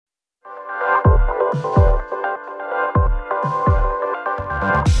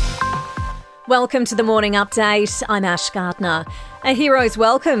Welcome to the Morning Update. I'm Ash Gardner. A hero's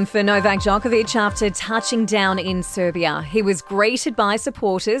welcome for Novak Djokovic after touching down in Serbia. He was greeted by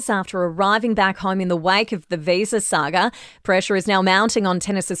supporters after arriving back home in the wake of the visa saga. Pressure is now mounting on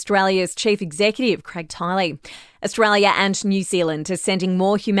Tennis Australia's chief executive, Craig Tiley. Australia and New Zealand are sending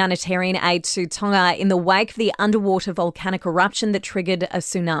more humanitarian aid to Tonga in the wake of the underwater volcanic eruption that triggered a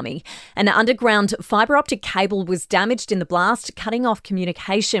tsunami. An underground fibre optic cable was damaged in the blast, cutting off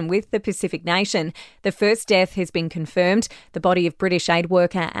communication with the Pacific nation. The first death has been confirmed. The body of British aid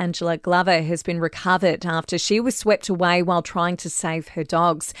worker Angela Glover has been recovered after she was swept away while trying to save her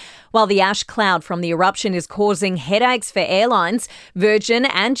dogs. While the ash cloud from the eruption is causing headaches for airlines, Virgin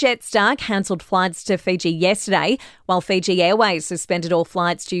and Jetstar cancelled flights to Fiji yesterday, while Fiji Airways suspended all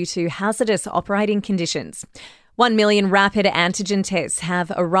flights due to hazardous operating conditions. 1 million rapid antigen tests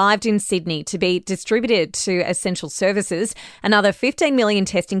have arrived in Sydney to be distributed to essential services. Another 15 million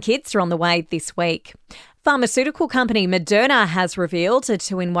testing kits are on the way this week. Pharmaceutical company Moderna has revealed a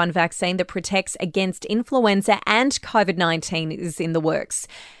 2-in-1 vaccine that protects against influenza and COVID-19 is in the works.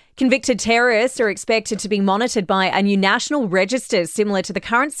 Convicted terrorists are expected to be monitored by a new national register similar to the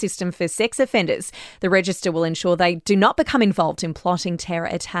current system for sex offenders. The register will ensure they do not become involved in plotting terror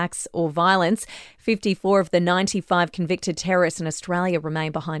attacks or violence. 54 of the 95 convicted terrorists in Australia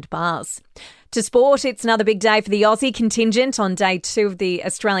remain behind bars. To sport, it's another big day for the Aussie contingent on day 2 of the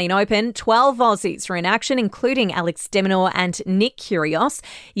Australian Open. 12 Aussies are in action, including Alex de Minaur and Nick Kyrgios.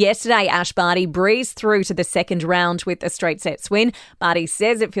 Yesterday, Ash Barty breezed through to the second round with a straight sets win. Barty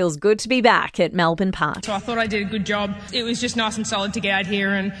says it feels good to be back at Melbourne Park. So I thought I did a good job. It was just nice and solid to get out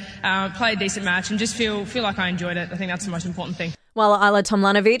here and play a decent match and just feel like I enjoyed it. I think that's the most important thing. While Isla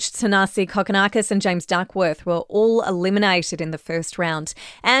Tomljanovic, Thanasi Kokkinakis and James Duckworth were all eliminated in the first round.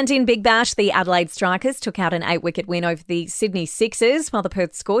 And in Big Bash, the Adelaide Strikers took out an 8-wicket win over the Sydney Sixers, while the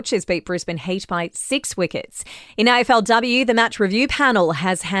Perth Scorchers beat Brisbane Heat by 6 wickets. In AFLW, the match review panel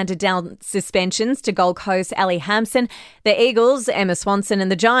has handed down suspensions to Gold Coast Ali Hampson. The Eagles, Emma Swanson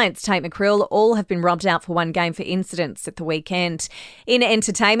and the Giants, Tate McCrill, all have been robbed out for one game for incidents at the weekend. In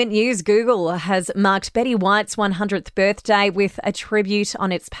entertainment news, Google has marked Betty White's 100th birthday with a tribute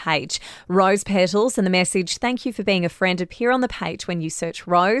on its page. Rose petals and the message, "Thank you for being a friend," appear on the page when you search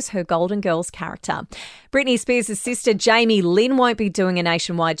Rose, her Golden Girls character. Britney Spears' sister Jamie Lynn won't be doing a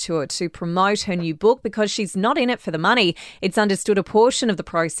nationwide tour to promote her new book because she's not in it for the money. It's understood a portion of the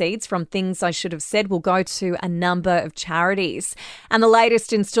proceeds from Things I Should Have Said will go to a number of charities. And the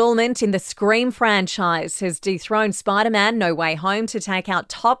latest instalment in the Scream franchise has dethroned Spider-Man No Way Home to take out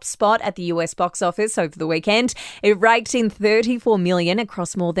top spot at the US box office over the weekend. It raked in $34 million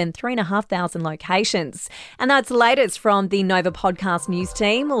across more than 3,500 locations. And that's the latest from the Nova Podcast News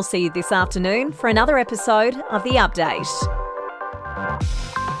team. We'll see you this afternoon for another episode of The Update.